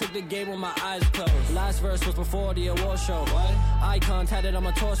 I took the game with my eyes closed. Last verse was before the award show. Icon tatted on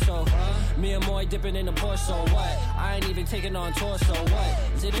my torso. Me and Moy dipping in the Porso. What? I ain't even taking on torso.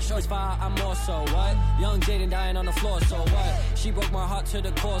 What? Say the show's fire, I'm more so. What? Young Jaden dying on the floor. So what? She broke my heart to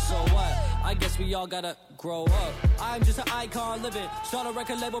the core. So what? I guess we all gotta grow up. I'm just an icon living. Start a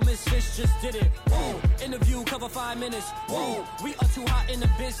record label, Misfits just did it. Whoa, interview cover 5 minutes. Whoa, we are too hot in the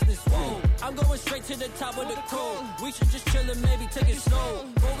business. Whoa, I'm going straight to the top of the crew. We should just chill and maybe take it slow.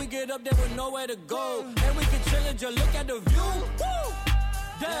 Before we get up there with nowhere to go. And we can chill and just look at the view. Woo!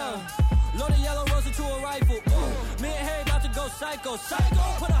 Damn. Load a yellow rose into a rifle. Ooh. Me and Harry about to go psycho.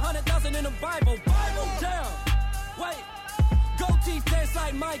 Put 100,000 in the Bible. Damn. Wait. Gold teeth dance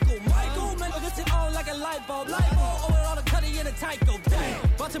like Michael. Man, this it on like a light bulb. Over all the cutty in a Tyco. Damn.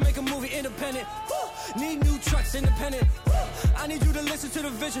 About to make a movie independent. Need new trucks independent. I need you to listen to the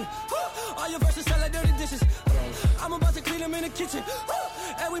vision. All your verses sound like dirty dishes. I'm about to clean them in the kitchen.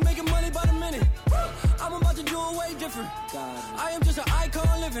 And we making money by the minute. I'm about to do it way different. I am just an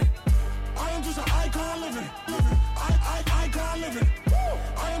icon living. I am just an icon living. Icon living.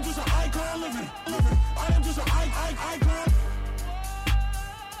 I am just an icon living. I am just an icon.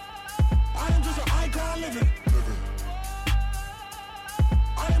 I am just an icon living.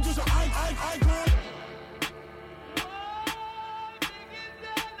 I am just an icon.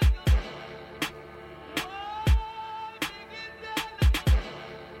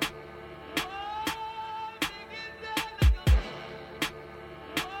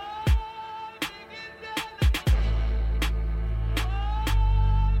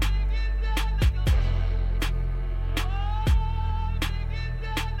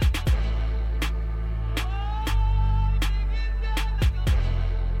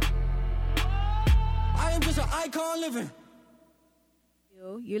 Living.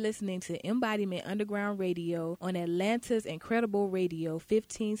 You're listening to Embodiment Underground Radio on Atlanta's Incredible Radio,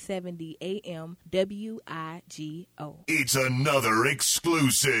 1570 AM WIGO. It's another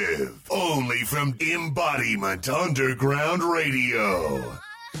exclusive, only from Embodiment Underground Radio.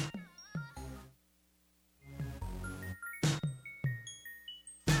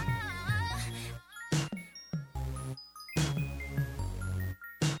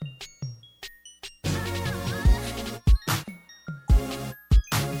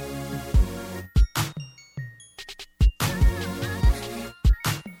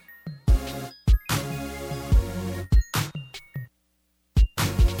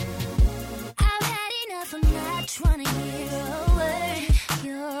 Trying to hear a word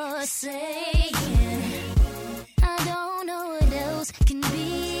you're saying. I don't know what else can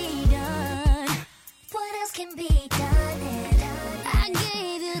be done. What else can be done? And I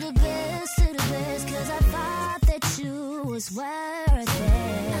gave you the best of the best, 'cause I thought that you was worth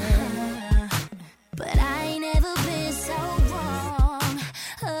it. But I ain't never been so wrong.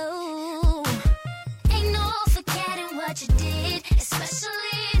 Oh, ain't no forgetting what you did,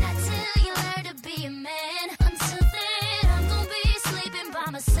 especially not till you learn to be a man. Until then,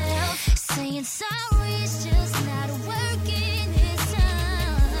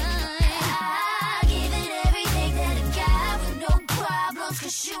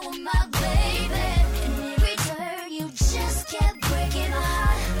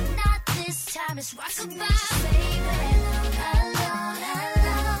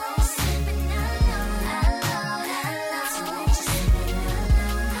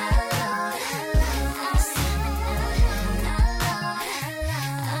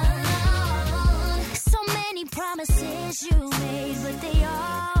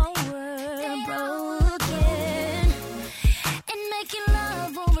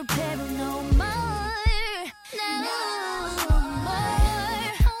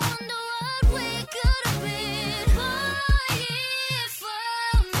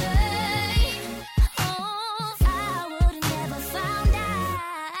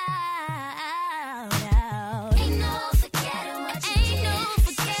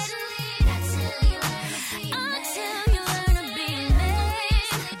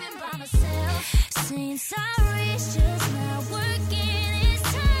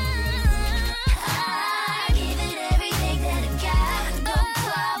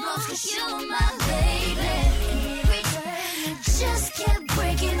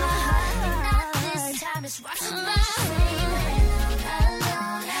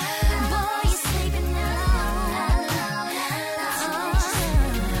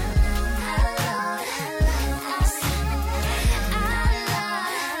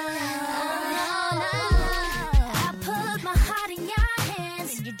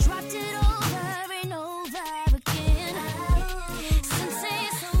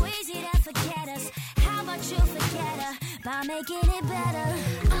 making it better.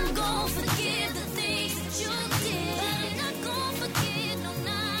 I'm gonna forgive the things that you did, but I'm not gonna forget, no,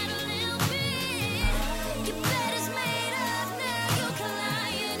 not a little bit. Your bed is made up, now you can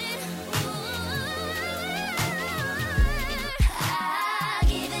lie in it. I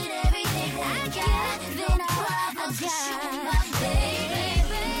give it everything I got, then I got, baby.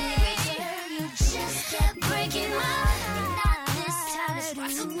 You just kept breaking my heart, not this time. It's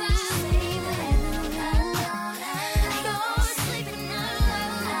right so bad.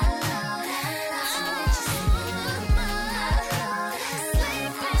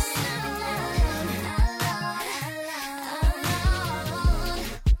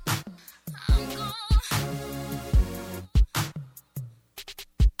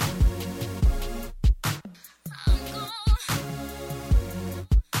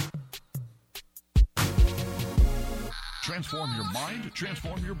 Transform your mind,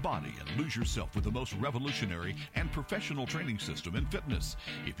 transform your body, and lose yourself with the most revolutionary and professional training system in fitness.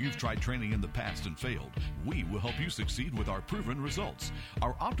 If you've tried training in the past and failed, we will help you succeed with our proven results.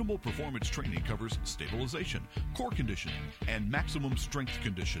 Our optimal performance training covers stabilization, core conditioning, and maximum strength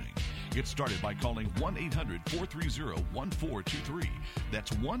conditioning. Get started by calling 1-800-430-1423.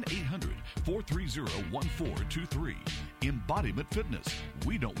 That's 1-800-430-1423. Embodiment Fitness.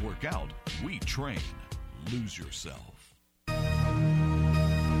 We don't work out, we train. Lose yourself.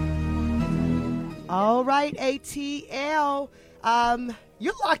 All right, ATL.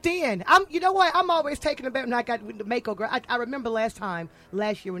 You're locked in. You know what? I'm always taken aback when I got the MAKO girl. I remember last year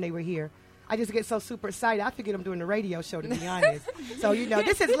when they were here. I just get so super excited. I forget I'm doing the radio show, to be honest. So,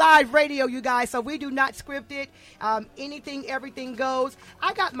 this is live radio, you guys, so we do not script it. Anything, everything goes.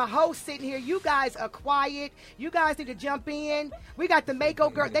 I got my host sitting here. You guys are quiet. You guys need to jump in. We got the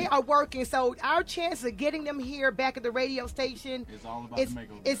MAKO girl. They are working, so our chance of getting them here back at the radio station It's all about the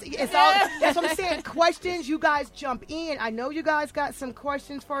MAKO. it's all. That's what I'm saying. Questions, you guys jump in. I know you guys got some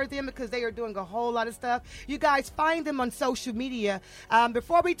questions for them because they are doing a whole lot of stuff. You guys find them on social media.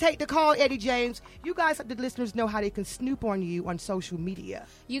 Before we take the call, Eddie James, you guys let the listeners know how they can snoop on you on social media.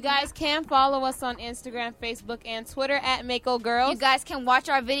 You guys can follow us on Instagram, Facebook, and Twitter at MAKO Girls. You guys can watch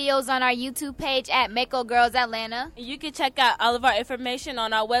our videos on our YouTube page at MAKO Girls Atlanta. You can check out all of our information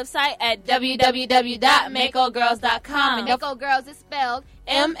on our website at www.makogirls.com. And MAKO Girls is spelled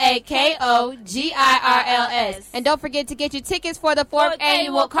MAKOGIRLS. And don't forget to get your tickets for the 4th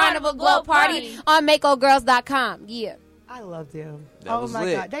annual Carnival Glow Party on MAKOGirls.com. Yeah. I love them. That was my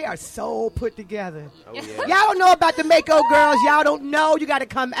lit. God. They are so put together. Oh, yeah. Y'all don't know about the MAKO girls. Y'all don't know. You got to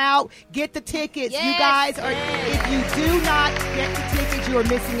come out. Get the tickets. Yes, you guys are, if you do not get the tickets, you are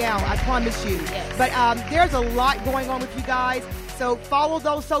missing out. I promise you. Yes. But there's a lot going on with you guys. So follow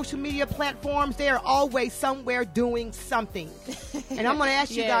those social media platforms. They are always somewhere doing something. And I'm going to ask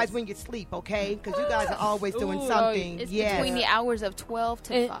you guys when you sleep, okay? Because you guys are always doing something. It's between the hours of 12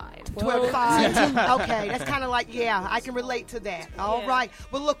 to 5. 12 to 5. Okay, that's kind of like, I can relate to that. All right.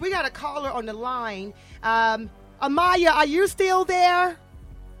 Well, look, we got a caller on the line. Amaya, are you still there?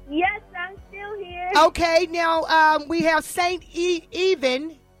 Yes, I'm still here. Okay, now we have St.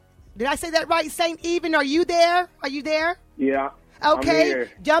 Even. Did I say that right? St. Even, are you there? Are you there? Yeah. Okay,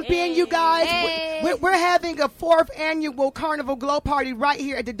 jump in, you guys. We're having a 4th annual Carnival Glow Party right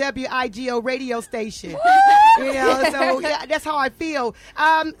here at the WIGO radio station. So that's how I feel.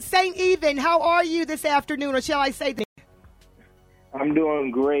 St. Even, how are you this afternoon, or shall I say I'm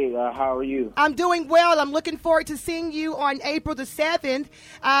doing great. How are you? I'm doing well. I'm looking forward to seeing you on April the 7th.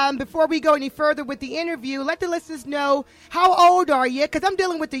 Before we go any further with the interview, let the listeners know, how old are you? Because I'm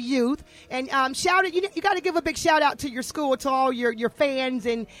dealing with the youth. And shout it. You got to give a big shout out to your school, to all your fans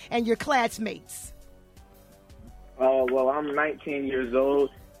and your classmates. Well, I'm 19 years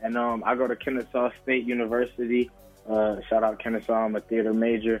old, and I go to Kennesaw State University. Shout out Kennesaw. I'm a theater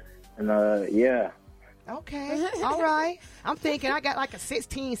major. And, Okay. All right. I'm thinking I got like a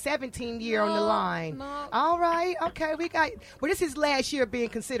 16, 17-year on the line. No. All right. Okay. This is last year being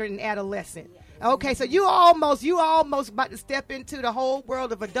considered an adolescent. Okay, so you almost about to step into the whole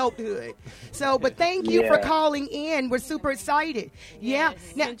world of adulthood. So, but thank you for calling in. We're super excited.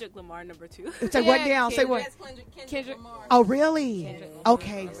 Yes. Now, Kendrick Lamar #2. Say what now? Say what? Kendrick. Oh, really?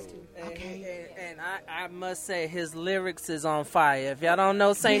 Okay. And I must say, his lyrics is on fire. If y'all don't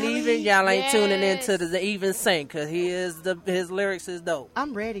know Saint Even, y'all ain't tuning into the Even Saint, because his lyrics is dope.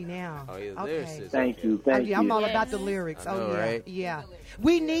 I'm ready now. Oh, his lyrics is Thank you. I'm all about the lyrics. Right? Yeah.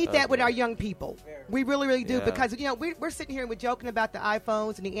 We need that with our young people. We really, really do, because we're sitting here and we're joking about the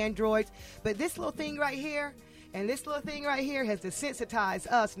iPhones and the Androids, but this little thing right here, And this little thing right here has desensitized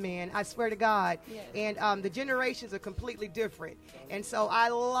us, man. I swear to God. Yes. And the generations are completely different. And so I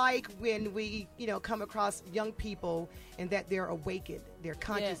like when we, come across young people and that they're awakened, they're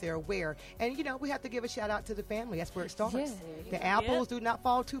conscious, they're aware. And, we have to give a shout out to the family. That's where it starts. Yeah. The apples do not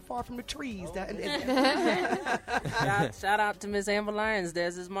fall too far from the trees. Shout out to Miss Amber Lyons.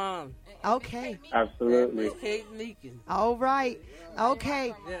 There's his mom. Okay. Absolutely. Kate Meekin. All right.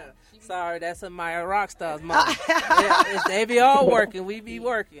 Okay. Yeah. Sorry, that's Maya Rockstar's mom. If they be all working, we be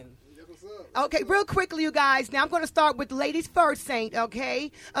working. Okay, real quickly, you guys. Now I'm going to start with ladies first, Saint.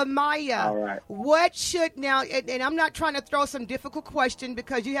 Okay, Maya. All right. What should now? And I'm not trying to throw some difficult question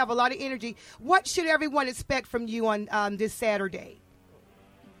because you have a lot of energy. What should everyone expect from you on this Saturday?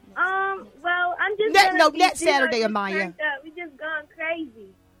 Well, I'm just next Saturday, Amaya. We just going crazy.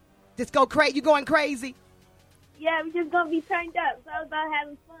 Just go crazy. You going crazy? Yeah, we just gonna be turned up. It's all about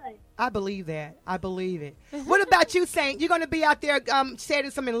having fun. I believe that. I believe it. What about you, Saint? You're going to be out there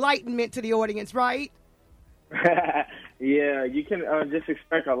shedding some enlightenment to the audience, right? Yeah, you can just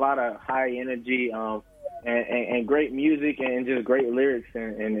expect a lot of high energy and great music and just great lyrics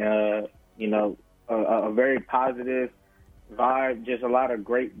and a very positive vibe. Just a lot of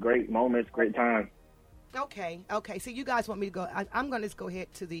great moments, great time. Okay. So you guys want me to go? I'm going to just go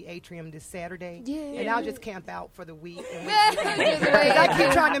ahead to the atrium this Saturday, Yeah. and I'll just camp out for the week. I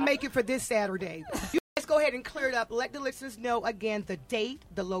keep trying to make it for this Saturday. You guys go ahead and clear it up. Let the listeners know again the date,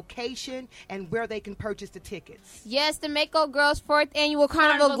 the location, and where they can purchase the tickets. Yes, the MAKO Girls 4th Annual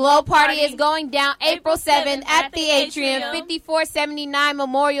Carnival Glow Party is going down April 7th at the Atrium, 5479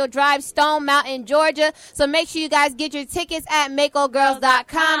 Memorial Drive, Stone Mountain, Georgia. So make sure you guys get your tickets at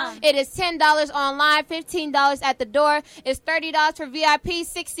MAKOGirls.com. It is $10 online, $15 at the door. It's $30 for VIP,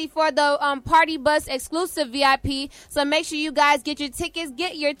 $60 for the party bus exclusive VIP. So make sure you guys get your tickets,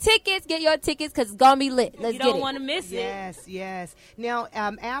 because it's going to be lit. Let's get it. You don't want to miss it. Yes. Now,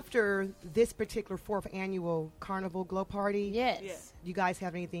 after this particular 4th Annual Carnival Glow Party, you guys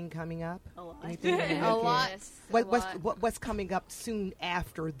have anything coming up? A lot. What's coming up soon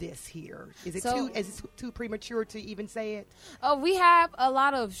after this here? Is it too premature to even say it? Oh, we have a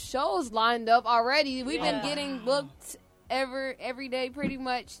lot of shows lined up already. We've been getting booked every day pretty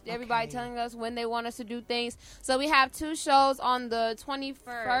much. Everybody telling us when they want us to do things. So we have 2 shows on the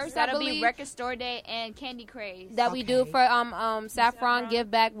 21st. That'll be Record Store Day and Candy Craze. That we do for Saffron Give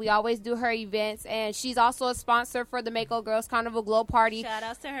Back. We always do her events, and she's also a sponsor for the MAKO Girls Carnival Glow Party. Shout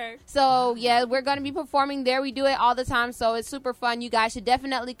outs to her. So yeah, we're going to be performing there. We do it all the time, so it's super fun. You guys should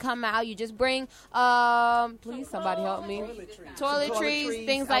definitely come out. You just bring please somebody help me. Toiletries,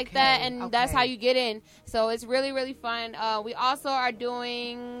 things like that, and that's how you get in. So it's really, really fun. We also are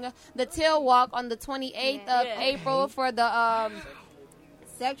doing the Till Walk on the 28th of April for the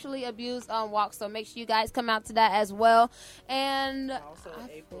sexually abused walk. So make sure you guys come out to that as well. And also,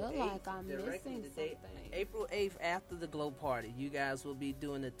 I feel like I'm missing something. April 8th after the Glow Party, you guys will be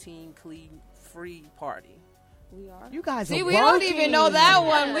doing a Team Clean Free Party. We are. You guys See, are we working. don't even know that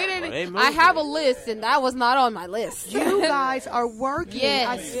one. We didn't. I have a list, and that was not on my list. You guys are working. Yes.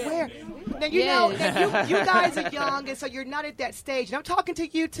 I swear. Now, you know, you guys are young, and so you're not at that stage. And I'm talking to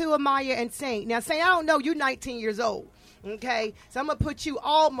you too, Amaya and Saint. Now, Saint, I don't know. You're 19 years old. Okay, so I'm going to put you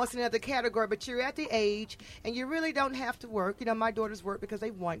almost in another category, but you're at the age, and you really don't have to work. You know, my daughters work because they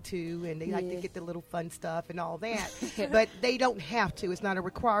want to, and they like to get the little fun stuff and all that, but they don't have to. It's not a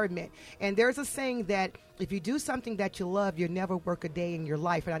requirement. And there's a saying that if you do something that you love, you'll never work a day in your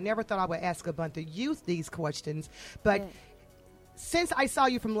life. And I never thought I would ask a bunch of youth these questions, but since I saw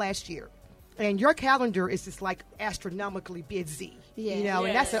you from last year, and your calendar is just like astronomically busy, you know,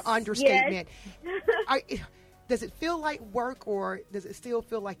 and that's an understatement. Does it feel like work, or does it still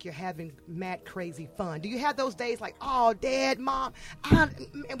feel like you're having mad crazy fun? Do you have those days like, oh, Dad, Mom,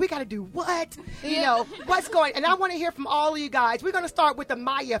 we got to do what? You know, what's going? And I want to hear from all of you guys. We're going to start with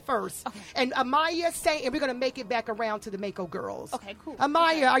Amaya first. Okay. And Amaya saying, and we're going to make it back around to the MAKO Girls. Okay, cool.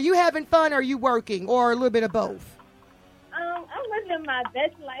 Amaya, are you having fun, or are you working, or a little bit of both? I'm living my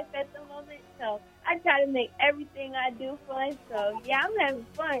best life at the moment, so I try to make everything I do fun. So, yeah, I'm having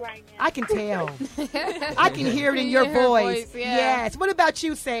fun right now. I can tell. I can hear it in your voice. Yes. What about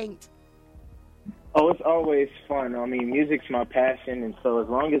you, Saint? Oh, it's always fun. I mean, music's my passion, and so as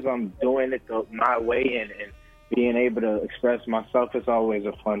long as I'm doing it my way and being able to express myself, it's always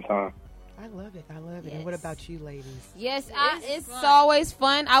a fun time. I love it. I love it. And what about you, ladies? Yes, it's always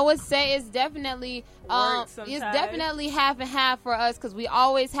fun. I would say it's definitely half and half for us because we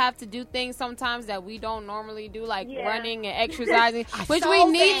always have to do things sometimes that we don't normally do, like running and exercising, which we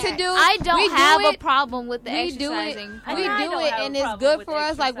need to do. I don't have a problem with the exercising. We do it, and it's good for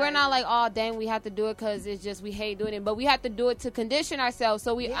us. Like, we're not like, oh, dang, we have to do it because it's just we hate doing it. But we have to do it to condition ourselves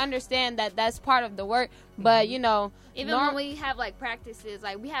so we understand that that's part of the work. But, you know, even when we have like practices,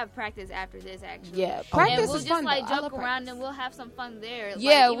 like we have practice after this actually. Yeah, practice and we'll is just fun, like though. joke around and we'll have some fun there.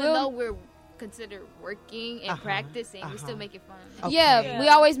 Yeah, like, even though we're considered working and practicing, we still make it fun. Okay. Yeah, we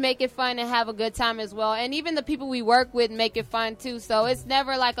always make it fun and have a good time as well. And even the people we work with make it fun too. So it's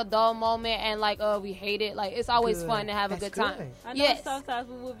never like a dull moment and like, oh, we hate it. Like, it's always fun to have a good time. I know sometimes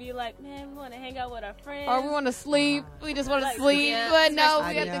we will be like, man, we want to hang out with our friends. Or we want to sleep. We just want to sleep. But no,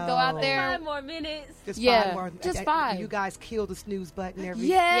 we have to go out there. 5 more minutes. Just 5 more. Just 5. You guys kill the snooze button every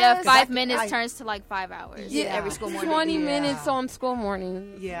Yeah, 5 minutes turns to like 5 hours. Yeah, every school morning. 20 minutes on school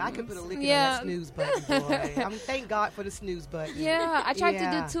morning. Yeah, I could put a lick in that snooze button. Thank God for the snooze button. Yeah, I tried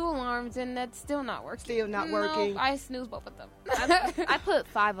to do 2 alarms and that's still not working. Still not working. I snooze both of them. I put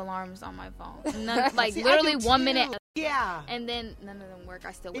 5 alarms on my phone. Like literally 1 minute. Yeah. And then none of them work.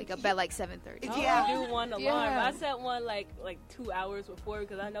 I still wake up at like 7:30. I do one alarm. I set one like 2 hours before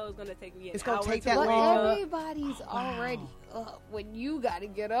because I know it's gonna take me an hour. It's gonna take that long. Everybody's already up when you gotta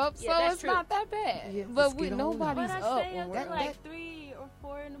get up, so it's not that bad. Yeah, but nobody's I up. stay up like 3 or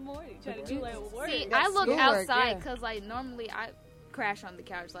 4 in the morning trying to do like work. See, I look outside because like normally I crash on the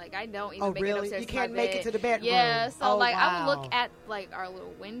couch. Like I don't even make it upstairs. You can't to my make bed. it to the bedroom. Yeah, so I would look at like our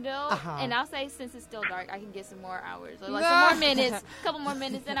little window, and I'll say since it's still dark, I can get some more hours, or like some more minutes, couple more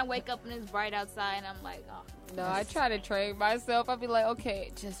minutes. Then I wake up and it's bright outside, and I'm like, oh. No, I try to train myself. I'll be like,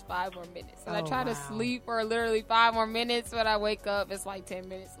 okay, just 5 more minutes. And I try to sleep for literally 5 more minutes. When I wake up, it's like 10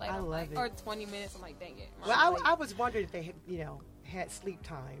 minutes later. I love it. Or 20 minutes. I'm like, dang it. Well, I was wondering if they had, had sleep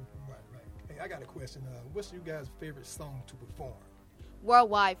time. Right. Hey, I got a question. What's your guys' favorite song to perform?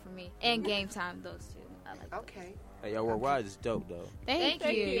 Worldwide for me, and Game Time, those two. I like. Okay. Hey, yo, Worldwide is dope though. Thank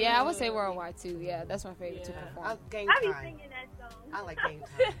you. Yeah, I would say Worldwide too. Yeah, that's my favorite to perform. Game I be Time. singing that song. I like Game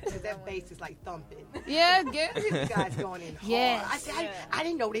Time because that bass is like thumping. Yeah, get these guys going in hard. Yes. I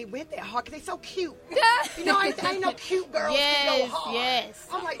didn't know they went that hard because they're so cute. I didn't know cute girls can go hard. Yes.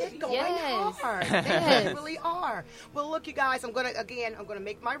 I'm like, they're going hard. They really are. Well, look, you guys, I'm gonna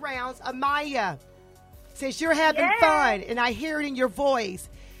make my rounds. Amaya, since you're having fun and I hear it in your voice,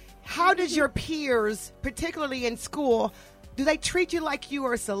 how does your peers, particularly in school, do they treat you like you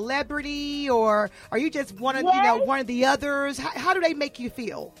are a celebrity, or are you just one of one of the others? How do they make you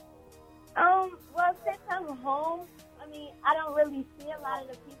feel? Well, since I'm home, I mean, I don't really see a lot of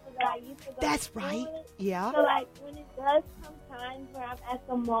the people that I used to go That's to school right. with. Yeah. So, like, when it does come times where I'm at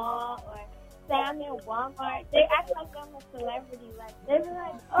the mall or say I'm in Walmart, they act like I'm a celebrity. Like, they be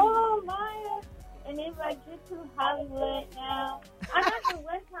like, oh, Maya. And they're like, you're too Hollywood now. I remember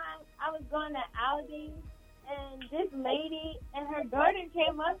one time I was going to Aldi, and this lady and her daughter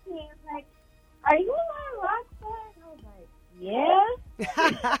came up to me and was like, are you my rock star? And I was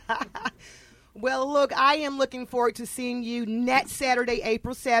like, yeah. Well, look, I am looking forward to seeing you next Saturday,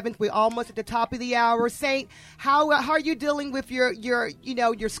 April 7th. We're almost at the top of the hour. Saint, how are you dealing with your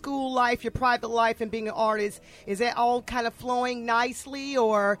school life, your private life, and being an artist? Is that all kind of flowing nicely,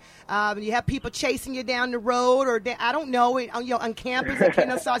 or you have people chasing you down the road, or I don't know, on campus at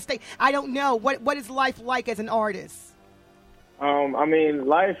Kennesaw State? I don't know. What is life like as an artist? I mean,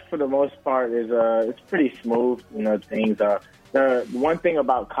 life for the most part is it's pretty smooth. Things the one thing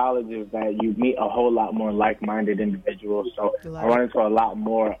about college is that you meet a whole lot more like-minded individuals. So I run into a lot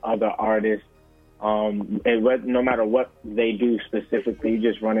more other artists. And no matter what they do specifically, you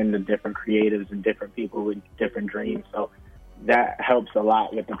just run into different creatives and different people with different dreams. So that helps a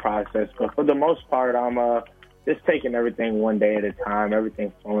lot with the process. But for the most part, I'm just taking everything one day at a time.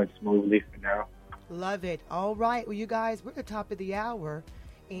 Everything's flowing smoothly for now. Love it. All right. Well, you guys, we're at the top of the hour.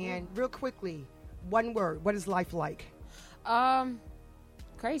 And real quickly, one word. What is life like?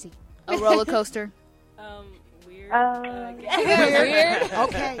 Crazy. A roller coaster. Weird. Weird.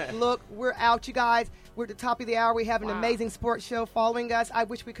 Okay, look, we're out, you guys. We're at the top of the hour. We have an amazing sports show following us. I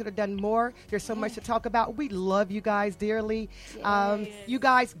wish we could have done more. There's so much to talk about. We love you guys dearly. You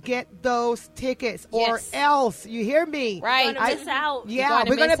guys get those tickets or else. You hear me? Right. Miss out. Yeah,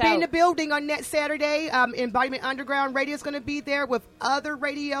 we're going to be in the building on next Saturday. Embodiment Underground Radio is going to be there with other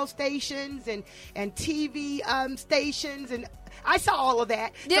radio stations and TV stations. And I saw all of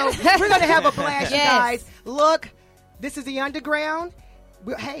that. So we're going to have a blast, you guys. Look, this is the Underground.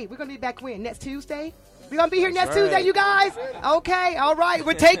 We're going to be back when? Next Tuesday? We're going to be here next Tuesday, you guys? Okay, all right.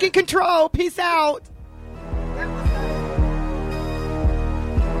 We're taking control. Peace out.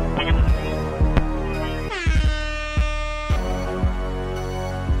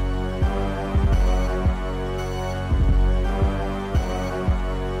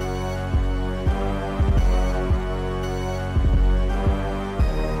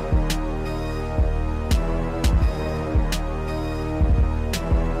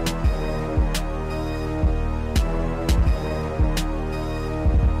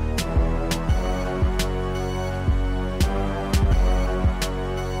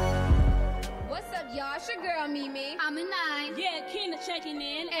 I'm a 9. Yeah, Kina checking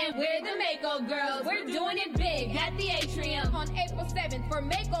in. And we're the MAKO Girls. We're doing it big at the Atrium on April 7th for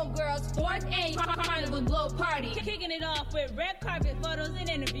MAKO Girls' 4th annual Carnival Glow Party. Kicking it off with red carpet photos and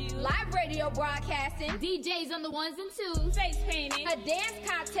interviews. Live radio broadcasting. DJs on the ones and twos. Face painting. A dance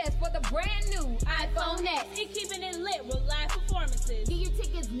contest for the brand new iPhone X. And keeping it lit with live performances. Get your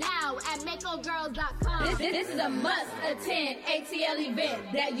tickets now at MakoGirls.com. This is a must-attend ATL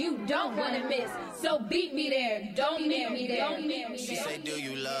event that you don't want to miss. So beat me there. Don't meet me there. She say, do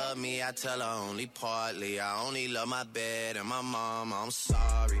you love me? I tell her only partly. I only love my bed and my mama. I'm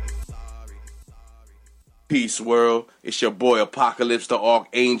sorry. Peace, world. It's your boy Apocalypse the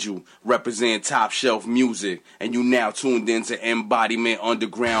Archangel, representing Top Shelf Music, and you now tuned in to Embodiment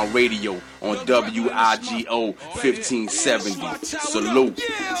Underground Radio on WIGO 1570. Salute.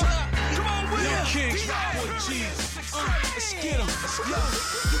 Come on, Will. Kings, let's get 'em.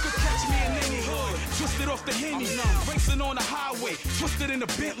 You can catch me in any hood, twisted off the Henny, racing on the highway, twisted in the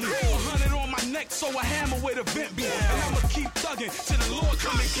Bentley, 100 on my neck, so I hammer with a vent beam, and I'ma keep thugging till the Lord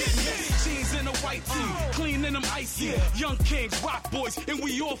come and get me. Jeans in a white tee, clean in them icy, young kings, rock boys, and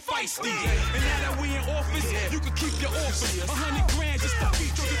we all feisty. And now that we in office, you can keep your office, 100 grand just to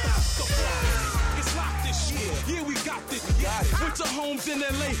feature the It's locked this shit. Yeah, we got this. Went to homes in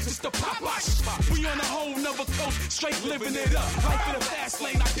LA, just the pop-out spot. We on a whole nother coast, straight living it up. Life in the fast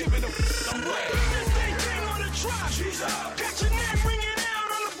lane, I give it a I'm ready. This thing on the track. She's up. Got your name ringing out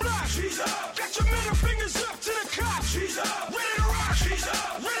on the block. She's up. Got your middle fingers up to the cops. She's up. Ready to rock. She's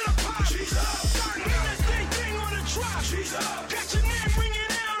up. Ready to pop. She's up. This thing on the track. She's up.